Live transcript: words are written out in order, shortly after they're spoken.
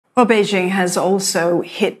Well, Beijing has also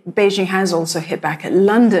hit back at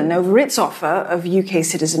London over its offer of UK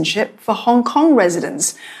citizenship for Hong Kong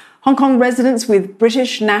residents. Hong Kong residents with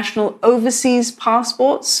British national overseas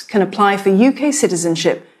passports can apply for UK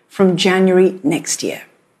citizenship from January next year.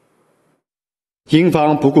 英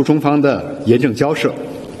方不顾中方的严正交涉，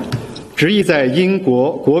执意在英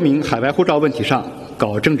国国民海外护照问题上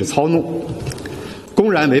搞政治操弄，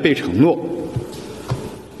公然违背承诺，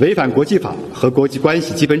违反国际法和国际关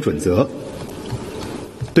系基本准则，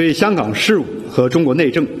对香港事务和中国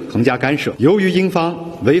内政横加干涉。由于英方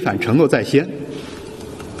违反承诺在先，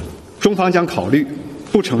中方将考虑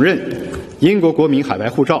不承认英国国民海外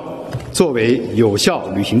护照作为有效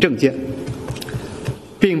旅行证件，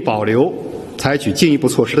并保留采取进一步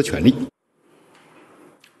措施的权利。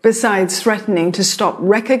 Besides threatening to stop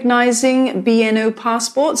recognizing BNO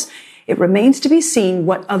passports, it remains to be seen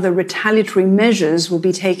what other retaliatory measures will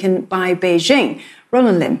be taken by Beijing.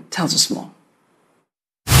 Roland Lim tells us more.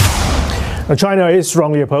 China is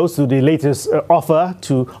strongly opposed to the latest offer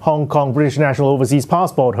to Hong Kong British national overseas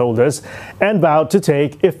passport holders and vowed to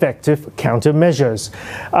take effective countermeasures.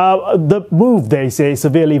 The move, they say,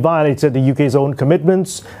 severely violated the UK's own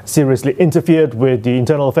commitments, seriously interfered with the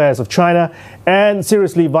internal affairs of China, and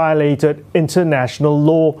seriously violated international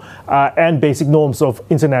law and basic norms of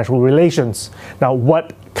international relations. Now,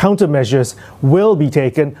 what countermeasures will be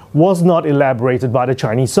taken was not elaborated by the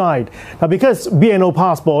Chinese side. Now, because BNO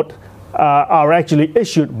passport are actually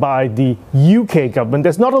issued by the UK government,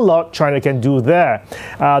 there's not a lot China can do there.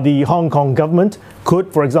 The Hong Kong government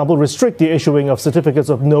could, for example, restrict the issuing of certificates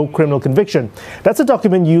of no criminal conviction. That's a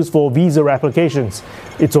document used for visa applications.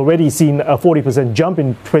 It's already seen a 40% jump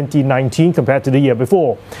in 2019 compared to the year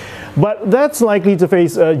before. But that's likely to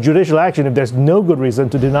face judicial action if there's no good reason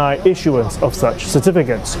to deny issuance of such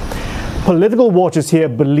certificates. Political watchers here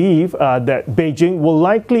believe that Beijing will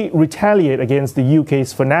likely retaliate against the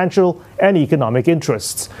UK's financial and economic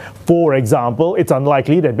interests. For example, it's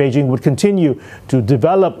unlikely that Beijing would continue to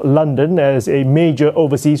develop London as a major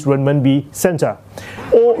overseas renminbi centre.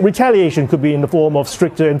 Or retaliation could be in the form of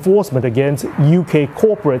stricter enforcement against UK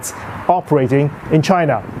corporates operating in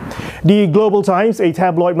China. The Global Times, a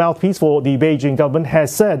tabloid mouthpiece for the Beijing government,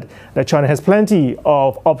 has said that China has plenty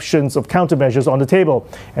of options of countermeasures on the table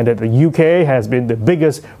and that the UK has been the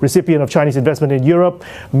biggest recipient of Chinese investment in Europe.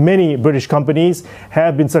 Many British companies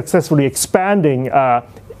have been successfully expanding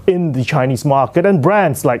in the Chinese market, and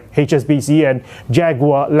brands like HSBC and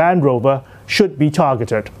Jaguar Land Rover should be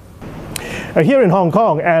targeted. Here in Hong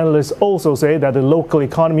Kong, analysts also say that the local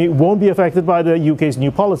economy won't be affected by the UK's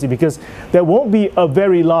new policy because there won't be a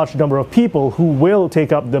very large number of people who will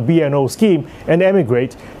take up the BNO scheme and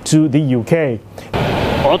emigrate to the UK.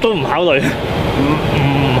 我都唔考慮，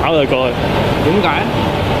唔考慮過去。點解？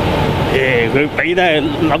佢俾都係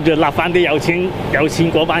諗住立翻啲有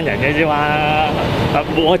錢嗰班人嘅啫嘛。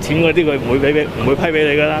冇乜錢嗰啲佢唔會批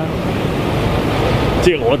俾你噶啦。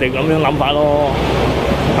即係我哋咁樣諗法咯。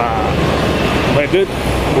唔係佢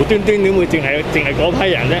無端端點會淨係嗰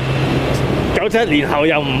批人啫？97年後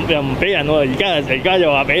又唔俾人喎，而家又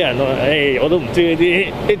話俾人喎，我都唔知啲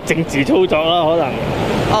政治操作啦，可能。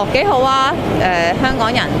哦，幾好啊！香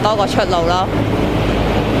港人多個出路咯。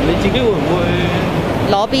你自己會唔會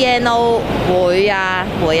攞 BNO？ 會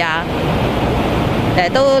啊，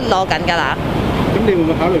都攞緊㗎啦。咁你會唔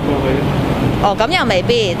會考慮過去咧？哦，咁又未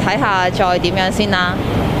必，睇下再點樣先啦。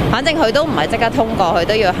反正佢都唔係即刻通過，佢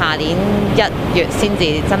都要下年1月先至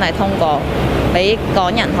真係通過，俾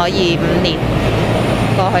港人可以5年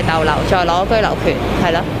過去逗留，再攞居留權，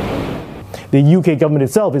係咯。The UK government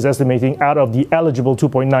itself is estimating out of the eligible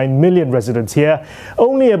 2.9 million residents here,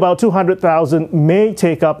 only about 200,000 may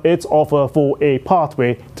take up its offer for a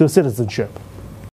pathway to citizenship.